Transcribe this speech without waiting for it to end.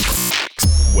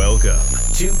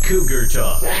Welcome to Cougar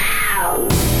Talk, the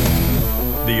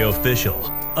official,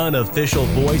 unofficial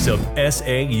voice of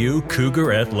SAU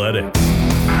Cougar Athletics.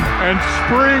 And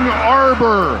Spring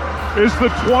Arbor is the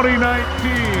 2019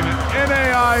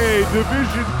 NAIA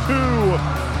Division II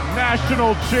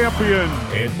National Champion.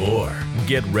 And more.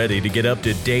 Get ready to get up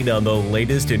to date on the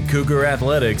latest in Cougar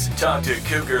Athletics, talk to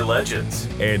Cougar legends,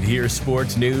 and hear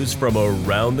sports news from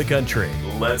around the country.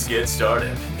 Let's get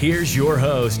started. Here's your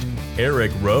host,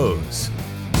 Eric Rose.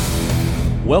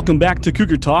 Welcome back to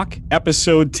Cougar Talk,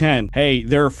 episode 10. Hey,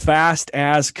 they're fast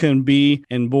as can be,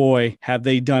 and boy, have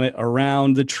they done it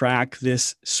around the track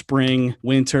this spring,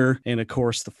 winter, and of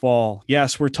course the fall.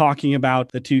 Yes, we're talking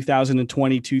about the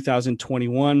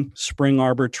 2020-2021 Spring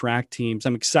Arbor track teams.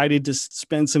 I'm excited to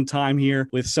spend some time here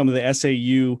with some of the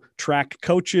SAU track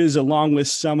coaches, along with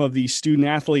some of the student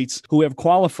athletes who have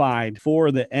qualified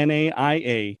for the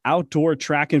NAIA Outdoor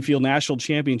Track and Field National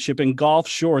Championship in Gulf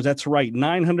Shores. That's right,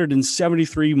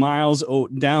 973 miles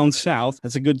down south.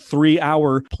 That's a good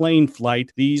 3-hour plane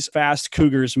flight. These fast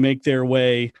Cougars make their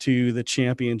way to the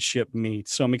championship meet.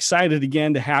 So I'm excited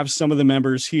again to have some of the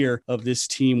members here of this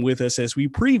team with us as we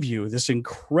preview this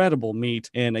incredible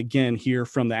meet and again hear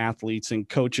from the athletes and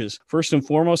coaches. First and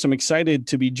foremost, I'm excited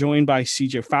to be joined by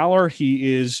CJ Fowler.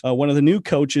 He is one of the new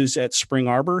coaches at Spring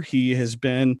Arbor. He has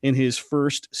been in his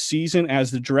first season as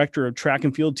the director of track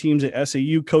and field teams at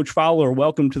SAU. Coach Fowler,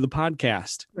 welcome to the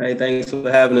podcast. Hey, thanks for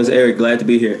having us, Eric. Glad to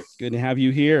be here. Good to have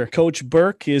you here. Coach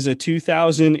Burke is a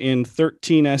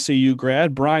 2013 SAU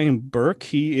grad. Brian Burke,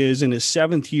 he is in his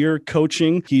 7th year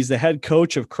coaching. He's the head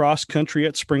coach of cross country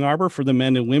at Spring Arbor for the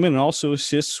men and women and also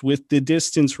assists with the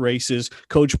distance races.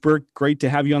 Coach Burke, great to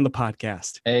have you on the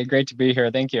podcast. Hey, great to be here.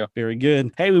 Thank you. Very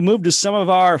good. Hey, we moved to some of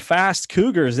our fast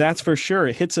Cougars, that's for sure.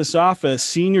 It hits us off a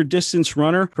senior distance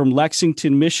runner from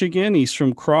Lexington, Michigan. He's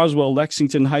from Croswell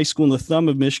Lexington High School in the thumb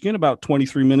of Michigan, about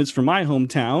 23 minutes from my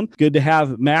hometown. Good to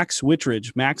have Max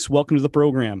Wittridge. Max, welcome to the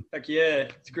program. Heck yeah,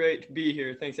 it's great to be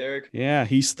here. Thanks, Eric. Yeah,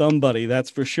 he's thumb buddy, that's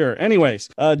for sure. Anyways,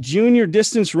 junior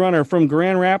distance runner from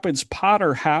Grand Rapids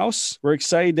Potter House. We're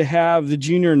excited to have the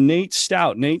junior Nate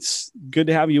Stout. Nate's good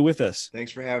to have you with us.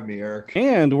 Thanks for having me, Eric.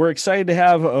 And we're excited to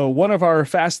have one of our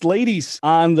fast ladies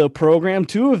on the program,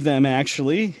 2 of them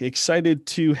actually. Excited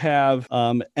to have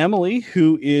Emily,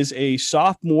 who is a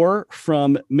sophomore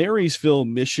from Marysville,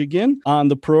 Michigan, on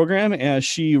the program as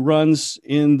she runs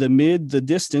in the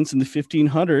distance in the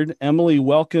 1500. Emily,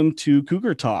 welcome to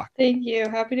Cougar Talk. Thank you.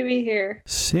 Happy to be here.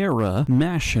 Sarah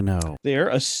Machino.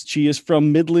 She is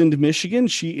from Midland, Michigan.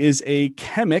 She is a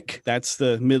chemic. That's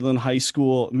the Midland High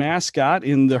School mascot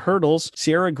in the hurdles.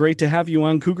 Sarah, great to have you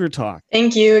on Cougar Talk.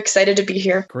 Thank you. Excited to be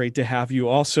here. Great to have you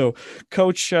also.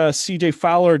 Coach CJ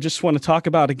Fowler, just want to talk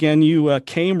about, again, you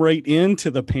came right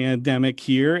into the pandemic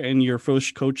here and your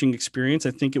first coaching experience.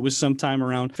 I think it was sometime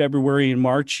around February and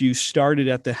March. You started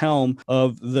at the helm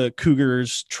of the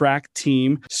Cougars track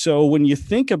team. So when you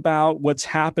think about what's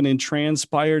happened and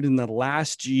transpired in the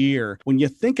last year, when you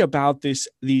think about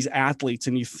these athletes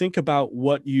and you think about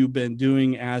what you've been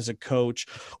doing as a coach,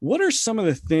 what are some of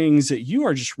the things that you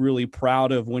are just really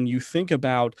proud of when you think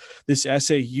about this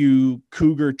SAU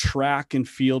Cougar track and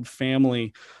field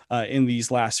family in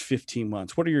these last 15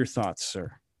 months? What are your thoughts,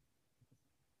 sir?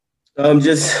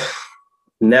 Just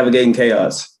navigating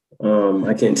chaos.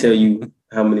 I can't tell you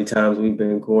how many times we've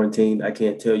been quarantined. I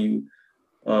can't tell you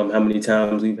how many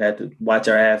times we've had to watch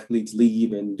our athletes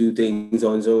leave and do things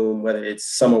on Zoom, whether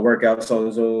it's summer workouts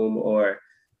on Zoom or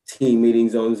team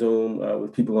meetings on Zoom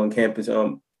with people on campus.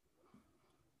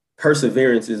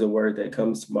 Perseverance is a word that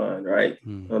comes to mind, right?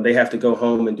 They have to go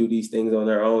home and do these things on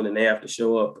their own, and they have to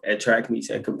show up at track meets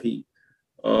and compete.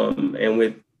 And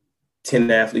with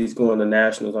 10 athletes going to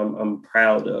nationals, I'm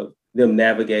proud of them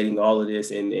navigating all of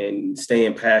this and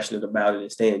staying passionate about it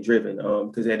and staying driven.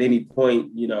 Because at any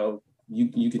point,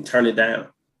 you can turn it down,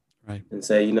 right, and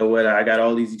say, you know what, I got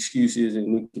all these excuses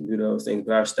and we can do those things.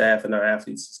 But our staff and our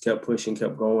athletes just kept pushing,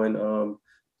 kept going.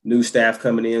 New staff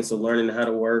coming in, so learning how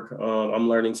to work. I'm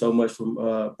learning so much from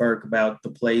Burke about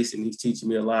the place, and he's teaching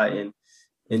me a lot. And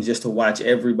just to watch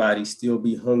everybody still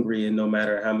be hungry, and no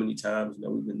matter how many times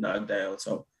we've been knocked down.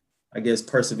 So I guess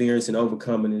perseverance and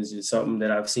overcoming is just something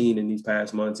that I've seen in these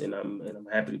past months, and I'm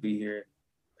happy to be here,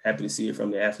 happy to see it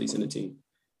from the athletes and the team.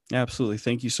 Absolutely.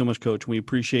 Thank you so much, Coach. We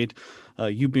appreciate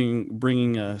you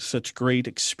bringing such great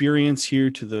experience here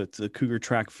to the Cougar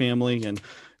track family, and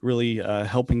really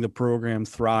helping the program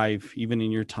thrive even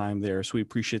in your time there. So we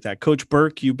appreciate that. Coach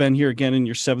Burke, you've been here again in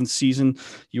your 7th season.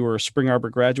 You were a Spring Arbor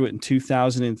graduate in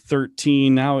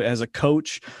 2013. Now as a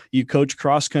coach, you coach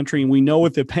cross country. And we know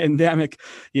with the pandemic,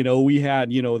 we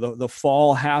had, the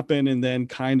fall happen and then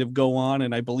kind of go on.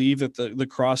 And I believe that the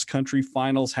cross country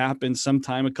finals happened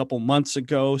sometime a couple months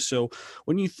ago. So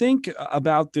when you think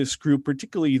about this group,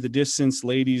 particularly the distance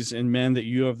ladies and men that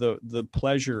you have the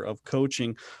pleasure of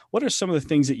coaching, what are some of the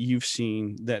things that you've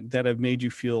seen that have made you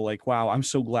feel like, wow, I'm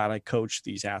so glad I coached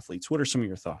these athletes? What are some of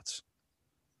your thoughts?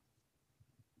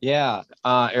 Yeah,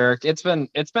 Eric, it's been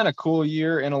a cool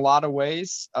year in a lot of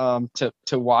ways, to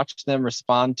watch them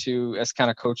respond to, as kind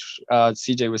of Coach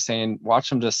CJ was saying, watch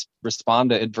them just respond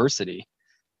to adversity.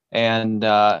 And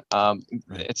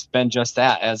it's been just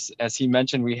that. As he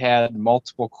mentioned, we had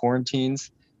multiple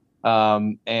quarantines,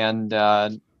 and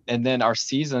then our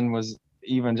season was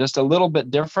even just a little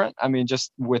bit different. I mean,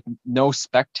 just with no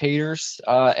spectators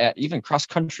at even cross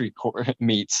country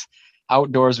meets.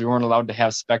 Outdoors, we weren't allowed to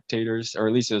have spectators, or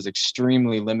at least it was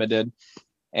extremely limited.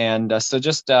 And so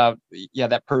just,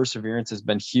 that perseverance has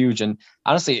been huge. And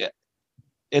honestly,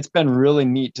 it's been really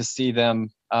neat to see them,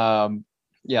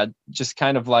 just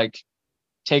kind of like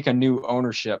take a new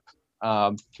ownership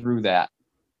through that.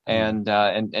 And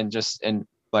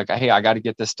like, hey, I got to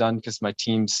get this done because my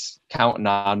team's counting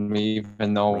on me,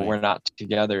 even though we're not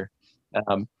together.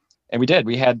 And we did.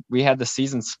 We had the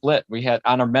season split. We had,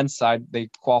 on our men's side, they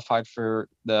qualified for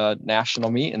the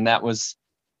national meet, and that was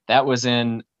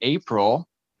in April.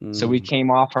 So we came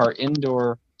off our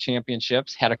indoor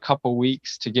championships, had a couple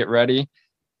weeks to get ready,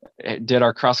 did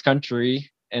our cross country,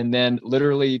 and then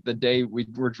literally the day we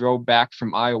drove back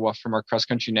from Iowa from our cross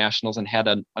country nationals and had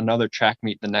another track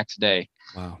meet the next day.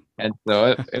 Wow. And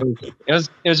so it was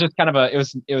just kind of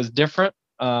it was different.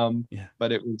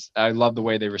 But I love the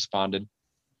way they responded.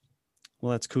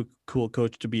 Well, that's cool,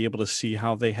 Coach, to be able to see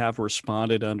how they have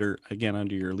responded under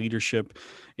your leadership.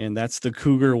 And that's the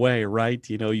Cougar way, right?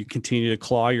 You continue to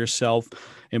claw yourself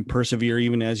and persevere,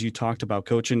 even as you talked about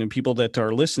coaching. And people that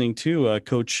are listening to,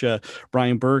 Coach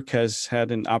Brian Burke has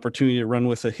had an opportunity to run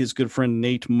with his good friend,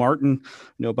 Nate Martin.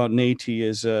 About Nate, he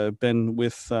has been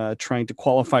with trying to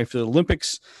qualify for the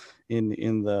Olympics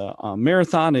in the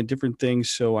marathon and different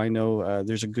things. So I know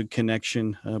there's a good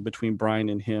connection between Brian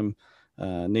and him.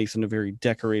 Nathan, a very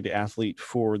decorated athlete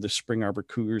for the Spring Arbor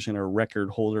Cougars and a record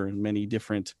holder in many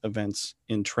different events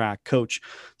in track. Coach,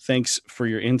 thanks for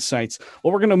your insights.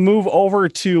 Well, we're going to move over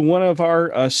to one of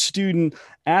our student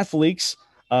athletes,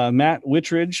 Matt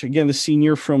Wittridge, again, the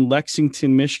senior from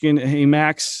Lexington, Michigan. Hey,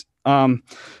 Max,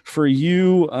 for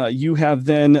you, you have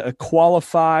then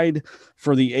qualified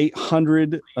for the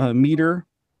 800 meter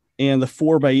and the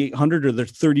 4x800 or the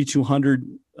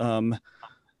 3200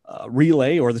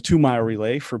 relay, or the 2-mile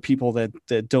relay for people that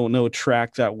don't know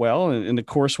track that well. And of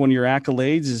course, one of your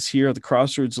accolades is here at the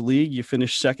Crossroads League. You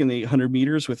finished second in 800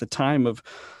 meters with a time of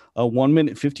 1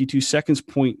 minute 52 seconds,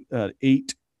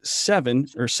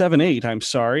 78. I'm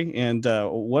sorry. And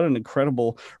what an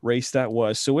incredible race that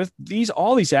was. So with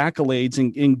all these accolades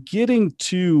and getting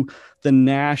to the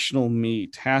national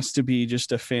meet has to be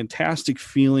just a fantastic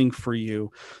feeling for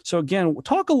you. So again,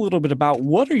 talk a little bit about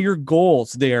what are your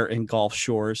goals there in Gulf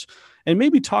Shores, and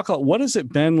maybe talk about what has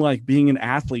it been like being an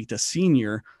athlete, a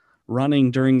senior, running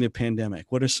during the pandemic.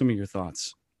 What are some of your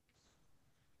thoughts?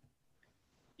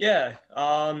 Yeah.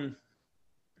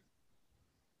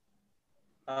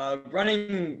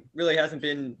 Running really hasn't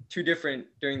been too different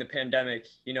during the pandemic.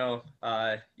 You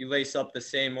lace up the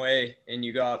same way and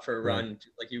you go out for a run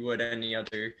like you would any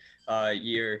other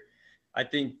year. I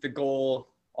think the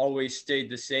goal always stayed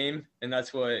the same, and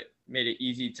that's what made it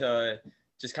easy to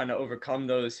just kind of overcome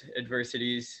those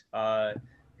adversities. The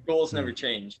goals never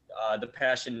changed. The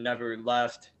passion never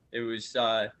left. It was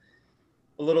a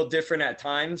little different at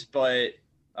times, but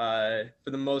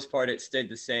for the most part, it stayed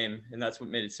the same, and that's what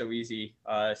made it so easy.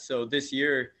 So this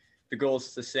year, the goal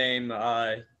is the same.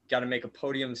 Got to make a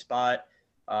podium spot,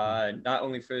 not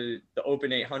only for the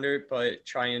Open 800, but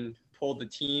try and pull the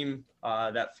team,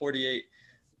 that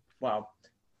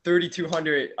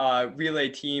 3,200 relay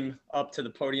team up to the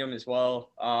podium as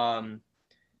well.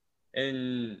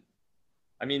 And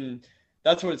I mean,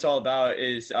 that's what it's all about,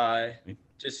 is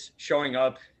just showing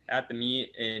up at the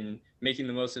meet and making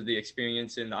the most of the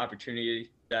experience and the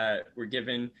opportunity that we're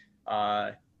given.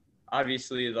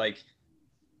 Obviously, like,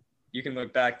 you can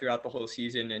look back throughout the whole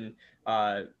season and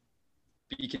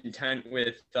be content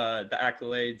with the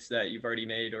accolades that you've already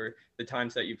made or the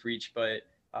times that you've reached, but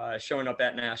showing up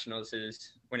at nationals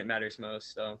is when it matters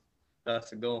most. So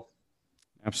that's the goal.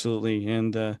 Absolutely.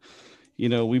 And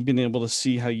we've been able to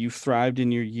see how you've thrived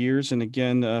in your years. And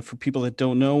again, for people that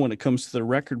don't know, when it comes to the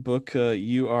record book,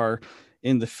 you are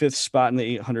in the 5th spot in the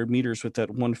 800 meters with that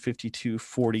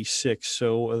 152.46.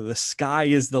 So the sky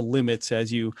is the limits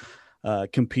as you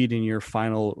compete in your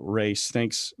final race.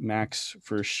 Thanks, Max,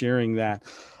 for sharing that.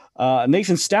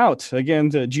 Nathan Stout, again,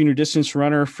 the junior distance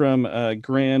runner from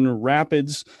Grand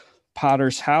Rapids,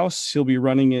 Potter's House. He'll be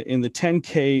running it in the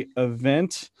 10K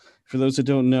event, for those that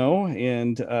don't know.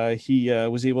 And he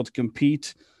was able to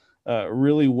compete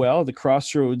really well. The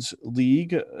Crossroads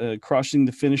League, crossing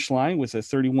the finish line with a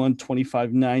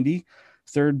 31:25:90,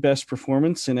 third best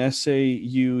performance in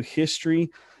SAU history.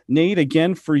 Nate,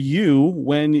 again, for you,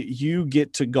 when you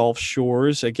get to Gulf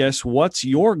Shores, I guess, what's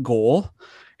your goal?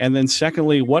 And then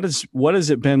secondly, what has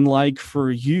it been like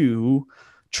for you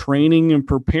training and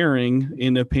preparing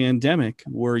in a pandemic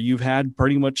where you've had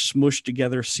pretty much smushed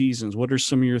together seasons? What are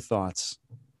some of your thoughts?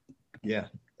 Yeah,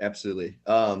 absolutely.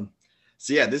 So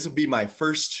yeah, this will be my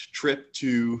first trip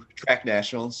to track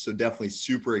nationals. So definitely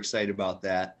super excited about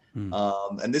that.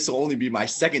 And this will only be my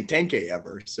second 10K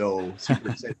ever. So super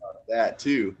excited about that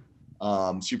too.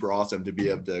 Super awesome to be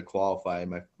able to qualify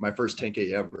my first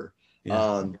 10K ever.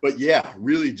 Yeah. But yeah,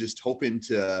 really just hoping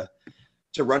to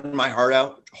run my heart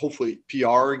out, hopefully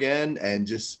PR again, and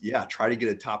just, try to get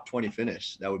a top 20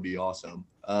 finish. That would be awesome.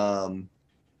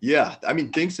 Yeah, I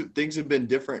mean, things have been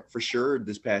different for sure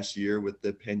this past year with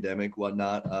the pandemic,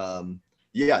 whatnot.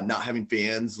 Not having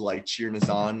fans like cheering us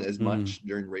on as much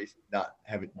during races, not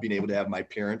being able to have my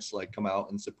parents like come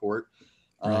out and support.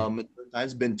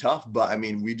 It's been tough, but I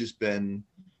mean, we just been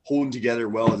holding together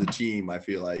well as a team, I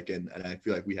feel like, and I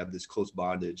feel like we have this close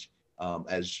bondage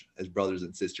as brothers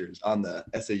and sisters on the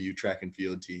SAU track and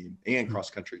field team and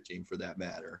cross country team for that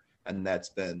matter. And that's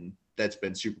been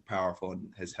super powerful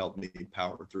and has helped me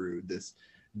power through this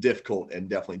difficult and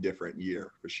definitely different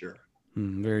year for sure.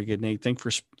 Very good, Nate.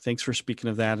 Thanks for speaking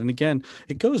of that. And again,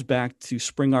 it goes back to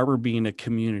Spring Arbor being a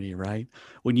community, right?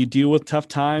 When you deal with tough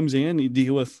times and you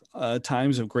deal with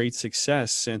times of great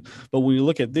success. But when you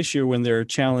look at this year, when there are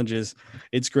challenges,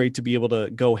 it's great to be able to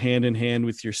go hand in hand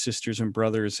with your sisters and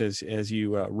brothers as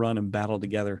you run and battle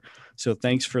together. So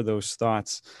thanks for those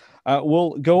thoughts.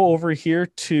 We'll go over here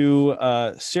to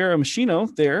Sarah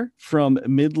Machino there from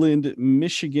Midland,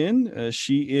 Michigan.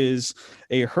 She is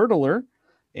a hurdler,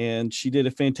 and she did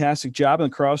a fantastic job in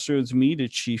the Crossroads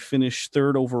meet. She finished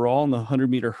 3rd overall in the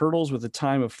 100-meter hurdles with a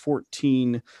time of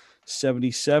 14:77.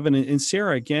 And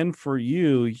Sarah, again, for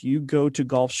you go to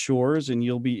Gulf Shores and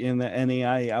you'll be in the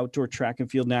NAIA Outdoor Track and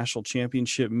Field National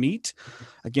Championship meet.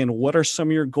 Again, what are some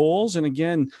of your goals? And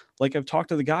again, like I've talked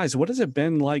to the guys, what has it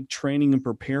been like training and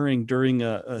preparing during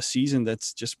a season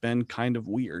that's just been kind of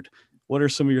weird? What are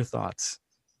some of your thoughts?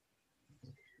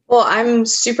 Well, I'm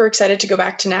super excited to go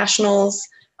back to nationals.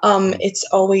 It's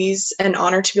always an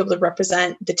honor to be able to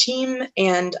represent the team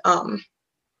and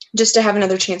just to have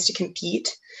another chance to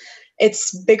compete.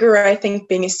 It's bigger, I think,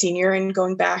 being a senior and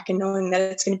going back and knowing that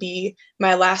it's going to be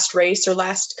my last race or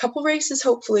last couple races,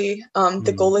 hopefully.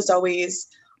 The goal is always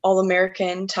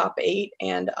All-American, top 8,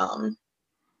 and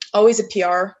always a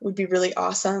PR would be really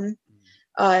awesome.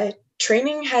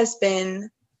 Training has been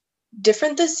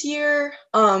different this year.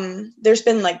 There's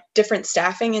been like different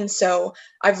staffing, and so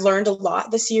I've learned a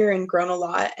lot this year and grown a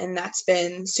lot, and that's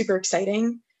been super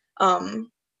exciting.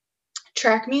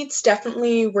 Track meets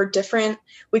definitely were different.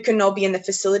 We couldn't all be in the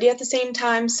facility at the same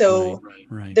time, so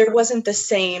there wasn't the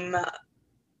same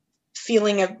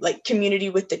feeling of like community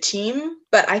with the team,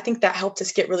 but I think that helped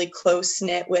us get really close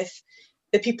knit with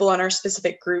the people on our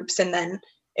specific groups, and then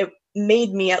it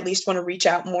made me at least want to reach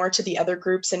out more to the other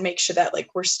groups and make sure that like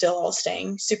we're still all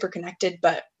staying super connected.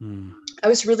 But I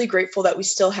was really grateful that we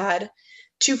still had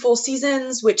 2 full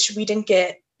seasons, which we didn't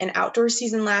get an outdoor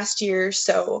season last year.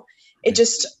 So it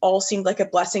just all seemed like a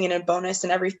blessing and a bonus.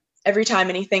 And every time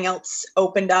anything else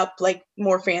opened up, like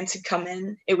more fans could come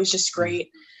in, it was just great.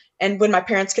 And when my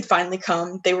parents could finally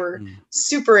come, they were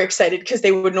super excited because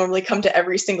they would normally come to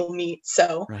every single meet.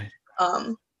 So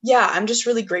I'm just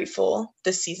really grateful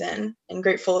this season and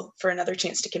grateful for another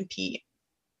chance to compete.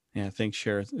 Yeah, thanks,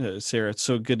 Sarah. It's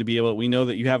so good to be able. We know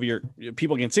that you have your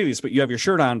people can't see this, but you have your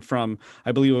shirt on from,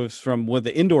 I believe it was from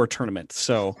the indoor tournament.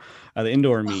 So the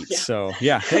indoor meet. So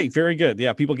hey, very good.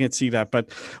 Yeah, people can't see that,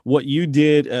 but what you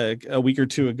did a week or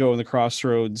two ago in the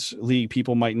Crossroads League,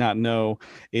 people might not know,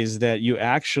 is that you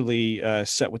actually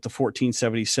set with the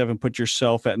 14:77, put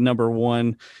yourself at number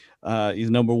 1. He's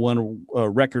number 1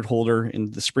 record holder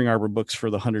in the Spring Arbor books for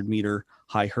the 100-meter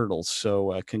high hurdles.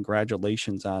 So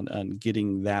congratulations on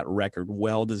getting that record.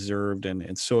 Well deserved,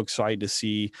 and so excited to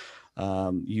see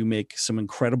you make some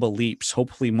incredible leaps,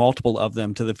 hopefully multiple of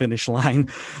them to the finish line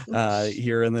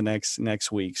here in the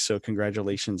next week. So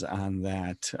congratulations on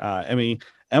that.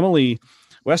 Emily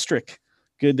Westrick,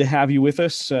 good to have you with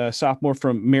us. Sophomore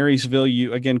from Marysville.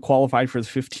 You again qualified for the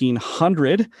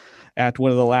 1500 at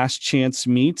one of the last chance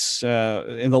meets.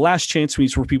 And the last chance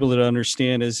meets, for people that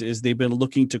understand, is they've been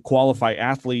looking to qualify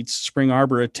athletes. Spring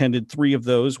Arbor attended 3 of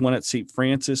those, one at St.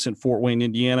 Francis in Fort Wayne,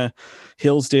 Indiana,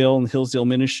 Hillsdale,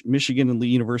 Michigan, and Lee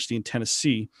University in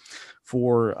Tennessee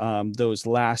for those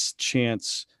last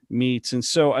chance meets. And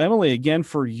so, Emily, again,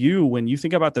 for you, when you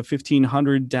think about the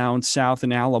 1500 down south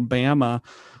in Alabama,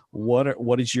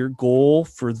 what is your goal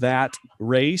for that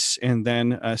race? And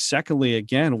then secondly,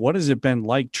 again, what has it been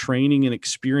like training and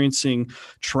experiencing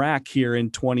track here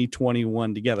in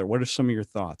 2021 together? What are some of your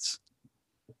thoughts?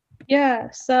 Yeah,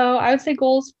 so I would say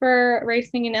goals for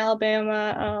racing in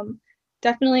Alabama,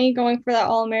 definitely going for that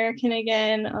All-American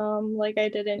again, like I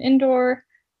did in indoor.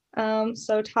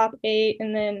 So top 8,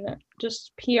 and then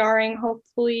just PRing,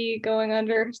 hopefully going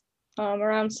under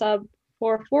around sub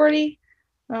 440.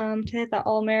 To hit that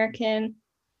All-American.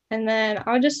 And then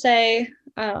I would just say,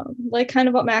 like kind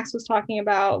of what Max was talking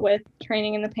about with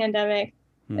training in the pandemic,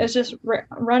 it's just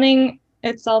running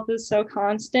itself is so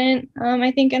constant,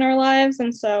 I think, in our lives.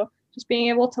 And so just being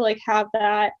able to like have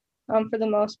that for the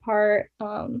most part.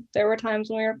 There were times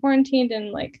when we were quarantined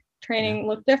and like training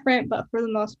looked different, but for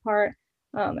the most part,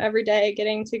 every day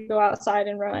getting to go outside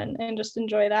and run and just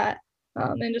enjoy that,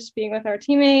 and just being with our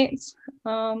teammates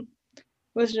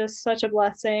was just such a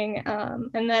blessing.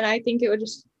 And then I think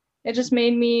it just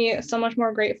made me so much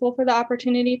more grateful for the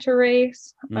opportunity to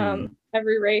race.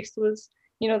 Every race was,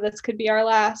 this could be our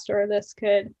last, or this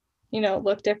could,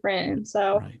 look different. And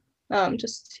so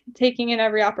just taking in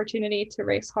every opportunity to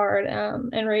race hard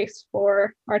and race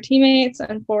for our teammates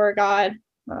and for God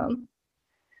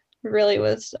really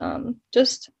was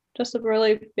just a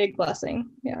really big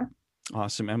blessing. Yeah.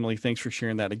 Awesome. Emily, thanks for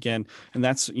sharing that again. And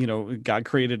that's, God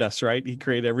created us, right? He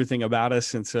created everything about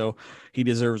us. And so he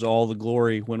deserves all the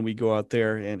glory when we go out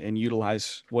there and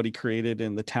utilize what he created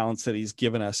and the talents that he's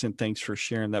given us. And thanks for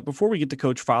sharing that. Before we get to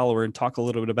Coach Fowler and talk a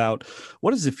little bit about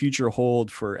what does the future hold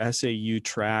for SAU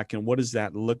track and what does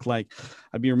that look like,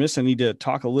 I'd be remiss. I need to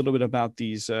talk a little bit about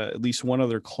these, at least one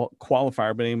other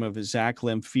qualifier by the name of Zach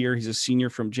Lemfier. He's a senior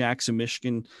from Jackson,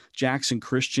 Michigan. Jackson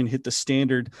Christian hit the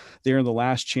standard there in the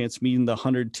last chance meeting the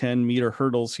 110-meter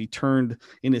hurdles. He turned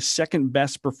in his second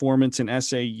best performance in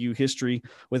SAU history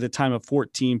with a time of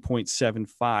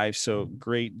 14.75. So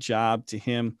great job to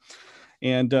him.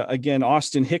 And again,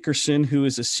 Austin Hickerson, who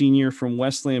is a senior from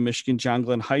Wesleyan, Michigan, John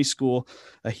Glenn High School,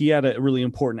 he had a really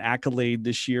important accolade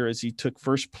this year as he took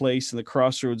first place in the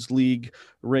Crossroads League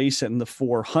race in the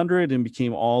 400 and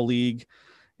became all-league.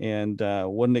 And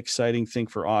what an exciting thing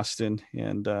for Austin.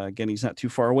 And again, he's not too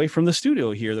far away from the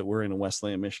studio here that we're in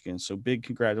Wesleyan, Michigan. So big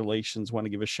congratulations. Want to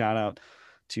give a shout out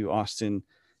to Austin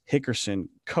Hickerson.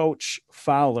 Coach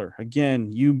Fowler,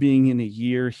 again, you being in a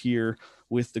year here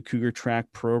with the Cougar Track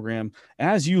program,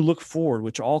 as you look forward,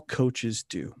 which all coaches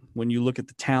do, when you look at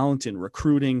the talent and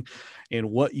recruiting and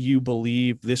what you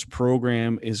believe this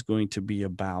program is going to be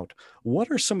about, what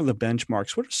are some of the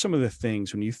benchmarks? What are some of the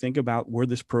things when you think about where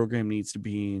this program needs to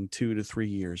be in 2 to 3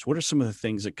 years? What are some of the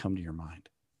things that come to your mind?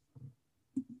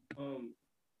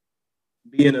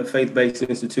 Being a faith-based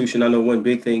institution, I know one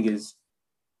big thing is,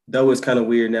 though it's kind of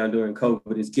weird now during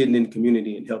COVID, is getting in the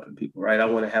community and helping people, right? I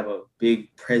want to have a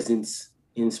big presence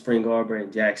in Spring Arbor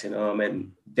and Jackson,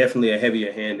 and definitely a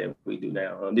heavier hand than we do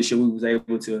now. This year we was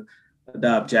able to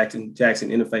adopt Jackson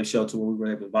Interfaith Shelter, where we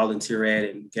were able to volunteer at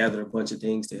and gather a bunch of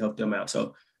things to help them out.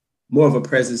 So more of a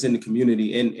presence in the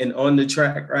community. And on the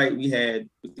track, right, we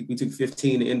took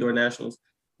 15 to indoor nationals.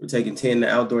 We're taking 10 to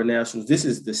outdoor nationals. This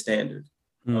is the standard.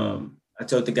 I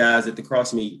told the guys at the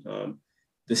cross meet,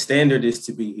 the standard is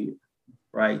to be here,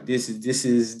 right? This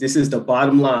is the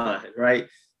bottom line, right?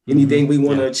 Anything we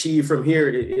want to achieve from here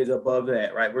is above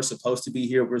that, right? We're supposed to be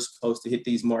here. We're supposed to hit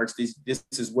these marks. This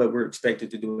is what we're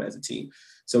expected to do as a team.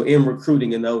 So in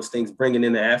recruiting and those things, bringing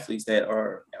in the athletes that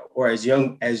are, or as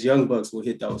young bucks will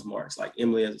hit those marks, like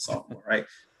Emily as a sophomore, right?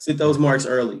 Hit those marks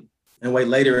early and wait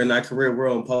later in our career,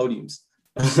 we're on podiums.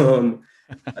 I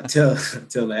tell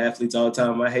the athletes all the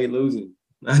time, I hate losing.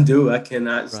 I do. I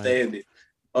cannot stand it.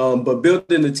 But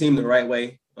building the team the right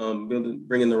way,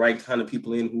 bringing the right kind of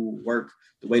people in who work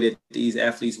the way that these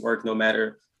athletes work, no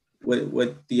matter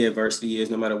what the adversity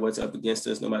is, no matter what's up against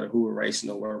us, no matter who we're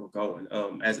racing or where we're going.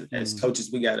 As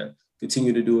coaches, we got to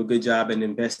continue to do a good job and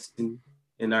invest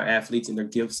in our athletes and their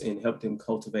gifts and help them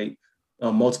cultivate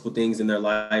multiple things in their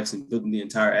lives and building the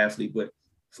entire athlete. But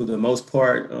for the most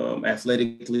part,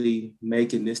 athletically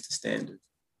making this the standard.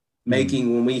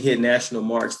 Making when we hit national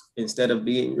marks, instead of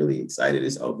being really excited,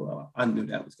 it's well, I knew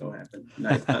that was going to happen.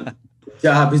 My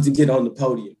job is to get on the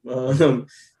podium.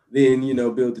 Then,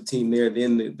 build the team there.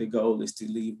 Then the goal is to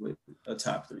leave with a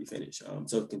top 3 finish.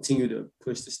 So continue to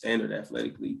push the standard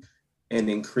athletically and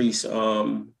increase,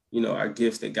 our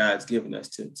gifts that God's given us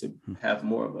to have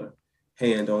more of a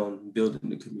hand on building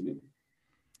the community.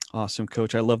 Awesome,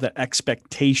 Coach. I love that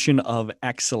expectation of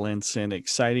excellence, and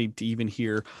excited to even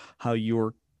hear how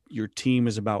your team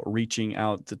is about reaching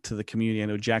out to the community. I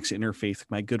know Jackson Interfaith,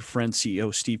 my good friend,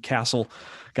 CEO Steve Castle,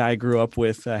 guy I grew up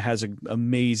with, has an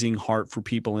amazing heart for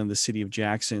people in the city of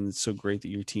Jackson. It's so great that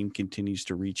your team continues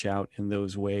to reach out in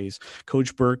those ways.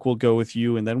 Coach Burke, we'll go with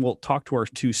you, and then we'll talk to our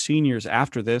 2 seniors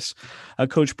after this.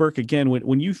 Coach Burke, again,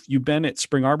 when you've been at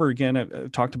Spring Arbor, again,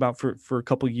 talked about for a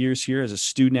couple of years here as a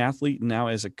student athlete and now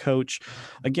as a coach.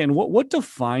 Again, what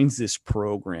defines this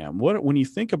program? When you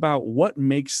think about what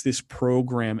makes this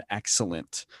program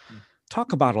excellent,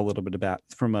 talk about a little bit about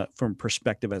from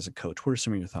perspective as a coach. What are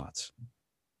some of your thoughts?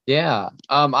 Yeah,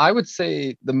 I would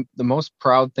say the most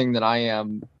proud thing that I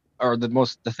am, or the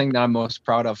thing that I'm most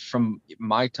proud of from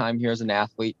my time here as an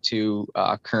athlete to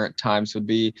current times would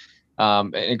be,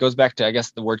 and it goes back to, I guess,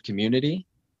 the word community,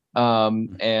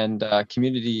 and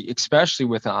community, especially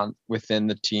within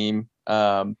the team.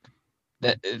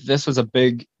 That this was a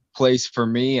big place for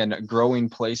me and a growing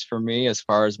place for me as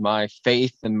far as my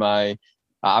faith and my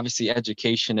obviously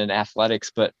education and athletics,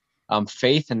 but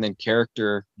faith and then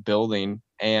character building.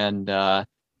 And that's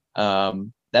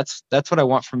what I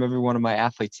want from every one of my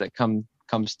athletes that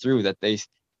comes through, that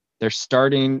their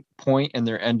starting point and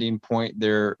their ending point,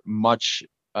 they're much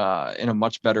in a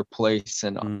much better place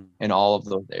in all of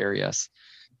those areas.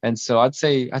 And so I'd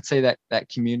say that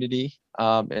community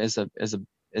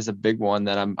is a big one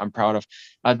that I'm proud of.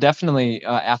 Definitely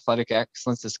athletic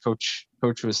excellence, as coach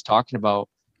was talking about.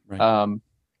 Right.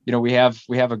 We have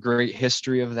a great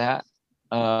history of that.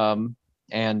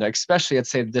 And especially I'd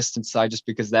say the distance side, just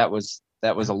because that was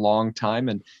a long time,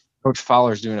 and Coach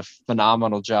Fowler's doing a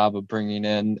phenomenal job of bringing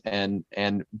in and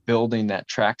building that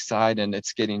track side, and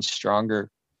it's getting stronger,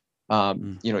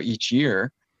 each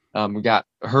year. We got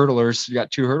 2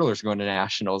 hurdlers going to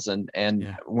nationals, and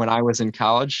when I was in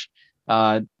college,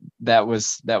 that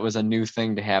was a new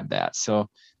thing to have that. So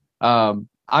I'm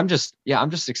just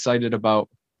excited about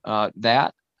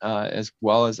that, as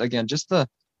well as, again, just the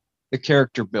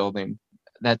character building.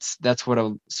 That's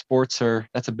what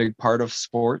that's a big part of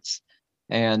sports,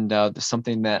 and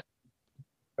something that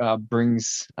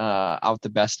brings out the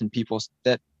best in people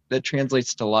that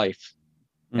translates to life.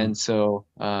 And so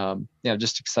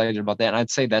just excited about that, and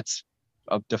I'd say that's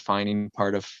a defining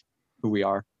part of who we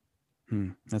are.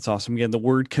 That's awesome. Again, the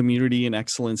word community and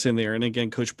excellence in there. And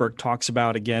again, Coach Burke talks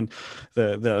about, again,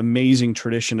 the amazing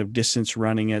tradition of distance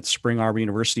running at Spring Arbor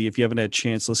University. If you haven't had a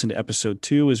chance, listen to episode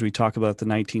 2 as we talk about the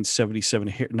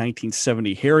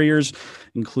 1970 Harriers,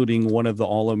 including one of the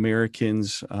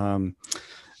All-Americans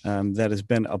that has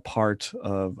been a part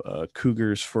of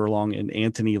Cougars for long, and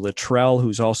Anthony Luttrell,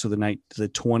 who's also the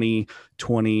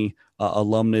 2020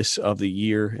 alumnus of the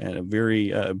year, and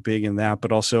very big in that.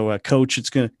 But also, Coach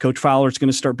Fowler, it's going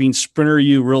to start being Sprinter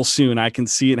U real soon. I can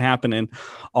see it happening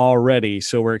already.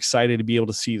 So we're excited to be able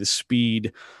to see the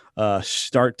speed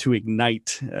start to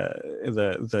ignite,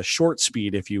 the short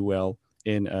speed, if you will,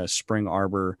 in Spring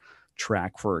Arbor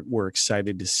track. We're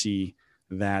excited to see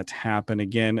that happen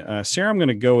again. Sarah, I'm going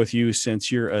to go with you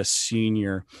since you're a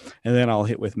senior, and then I'll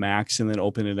hit with Max and then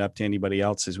open it up to anybody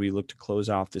else as we look to close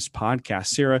off this podcast.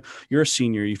 Sarah, you're a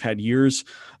senior. You've had years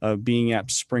of being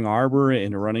at Spring Arbor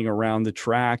and running around the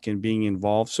track and being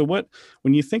involved. So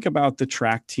when you think about the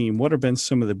track team, what have been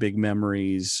some of the big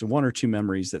memories, 1 or 2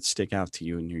 memories that stick out to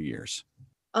you in your years?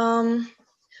 Well,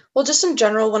 just in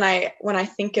general, when I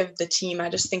think of the team, I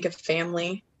just think of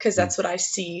family, because that's what I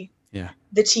see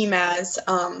the team as.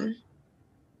 I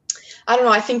don't know.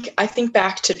 I think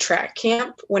back to track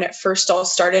camp when it first all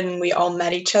started and we all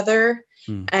met each other,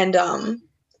 and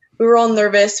we were all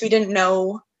nervous. We didn't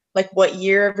know what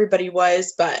year everybody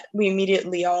was, but we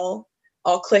immediately all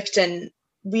clicked, and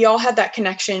we all had that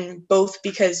connection, both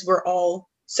because we're all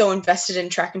so invested in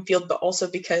track and field, but also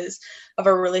because of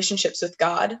our relationships with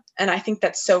God. And I think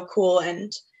that's so cool.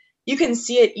 And you can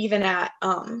see it even at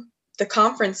the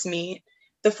conference meet.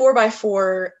 The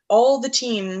 4x4, all the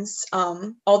teams,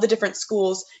 all the different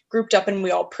schools grouped up, and we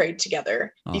all prayed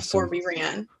together before we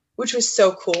ran, which was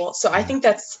so cool. So I think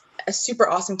that's a super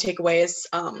awesome takeaway, is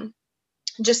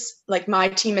just my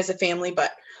team as a family,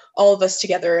 but all of us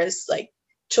together as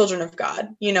children of God,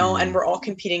 you know, and we're all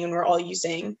competing and we're all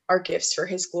using our gifts for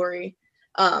his glory.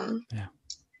 But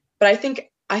I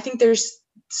think there's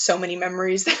so many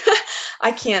memories that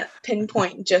I can't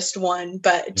pinpoint just one,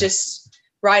 but just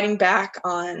riding back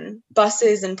on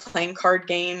buses and playing card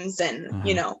games and,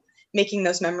 you know, making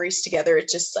those memories together.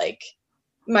 It's just like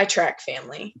my track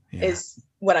family is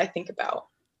what I think about.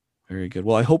 Very good.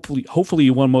 Well, hopefully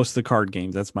you won most of the card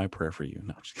games. That's my prayer for you.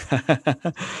 No.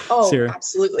 Sarah,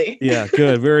 absolutely. Yeah,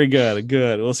 good. Very good.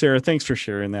 Good. Well, Sarah, thanks for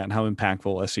sharing that and how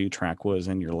impactful SAU track was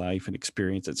in your life and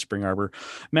experience at Spring Arbor.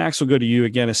 Max, we'll go to you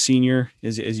again, a senior,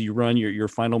 as you run your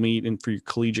final meet and for your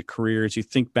collegiate career, as you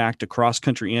think back to cross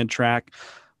country and track,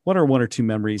 what are one or two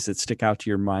memories that stick out to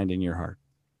your mind and your heart?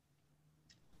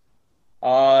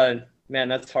 Man,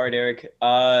 that's hard, Eric.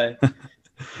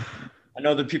 I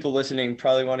know the people listening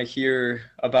probably want to hear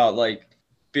about like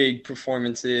big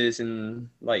performances and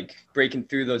like breaking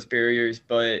through those barriers,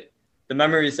 but the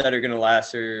memories that are going to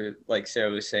last are, like Sarah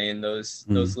was saying, those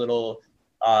little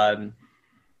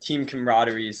team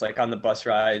camaraderies, like on the bus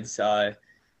rides,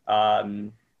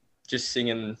 just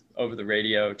singing over the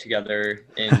radio together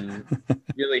and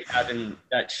really having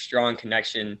that strong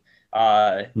connection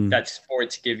that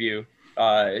sports give you,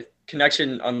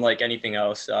 connection unlike anything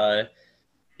else.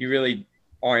 You really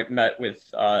aren't met with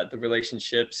the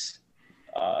relationships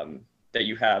that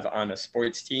you have on a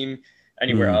sports team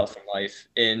anywhere else in life.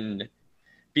 And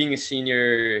being a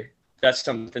senior, that's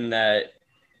something that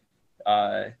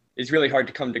is really hard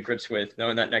to come to grips with,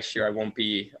 knowing that next year I won't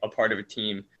be a part of a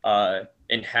team,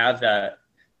 and have that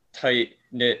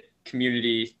tight-knit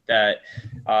community that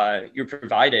you're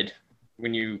provided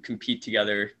when you compete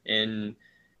together. And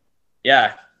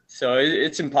so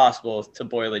it's impossible to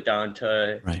boil it down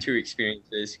to two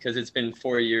experiences, because it's been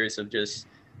 4 years of just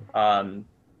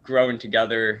growing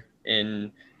together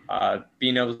and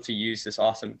being able to use this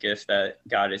awesome gift that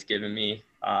God has given me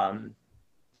to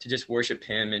just worship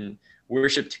him and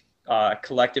worship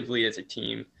collectively as a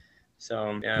team.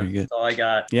 So that's all I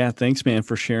got. Yeah, thanks, man,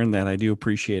 for sharing that. I do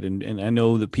appreciate it. And I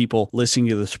know the people listening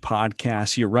to this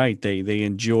podcast, you're right, they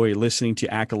enjoy listening to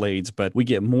accolades, but we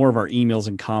get more of our emails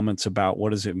and comments about what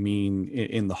does it mean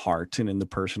in the heart and in the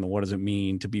personal. What does it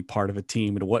mean to be part of a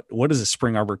team? And what does a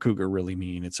Spring Arbor Cougar really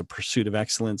mean? It's a pursuit of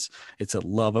excellence. It's a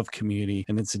love of community,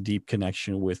 and it's a deep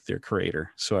connection with their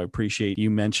creator. So I appreciate you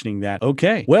mentioning that.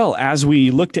 Okay. Well, as we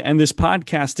look to end this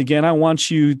podcast again, I want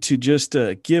you to just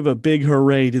give a big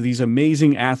hooray to these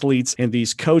amazing athletes and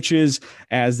these coaches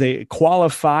as they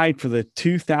qualified for the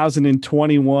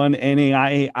 2021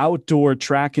 NAIA Outdoor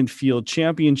Track and Field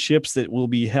Championships that will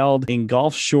be held in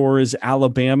Gulf Shores,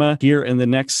 Alabama here in the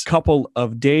next couple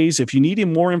of days. If you need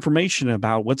more information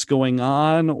about what's going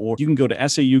on, or you can go to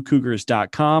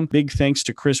saucougars.com. Big thanks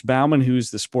to Chris Bauman,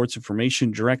 who's the sports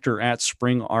information director at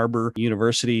Spring Arbor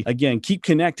University. Again, keep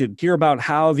connected. Hear about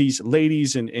how these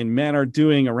ladies and men are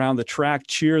doing around the track.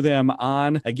 Cheer them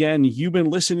on. Again, you've been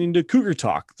listening to Cougar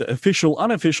Talk, the official,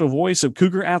 unofficial voice of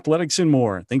Cougar athletics and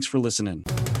more. Thanks for listening.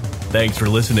 Thanks for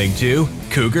listening to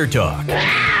Cougar Talk.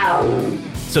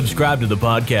 Subscribe to the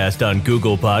podcast on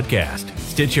Google Podcast,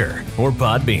 Stitcher, or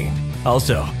Podbean.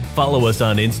 Also, follow us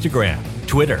on Instagram,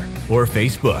 Twitter, or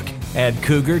Facebook at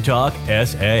Cougar Talk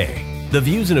SA. The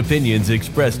views and opinions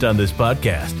expressed on this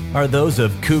podcast are those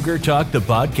of Cougar Talk the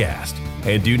podcast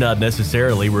and do not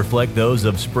necessarily reflect those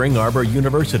of Spring Arbor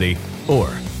University or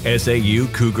SAU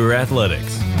Cougar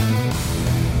Athletics.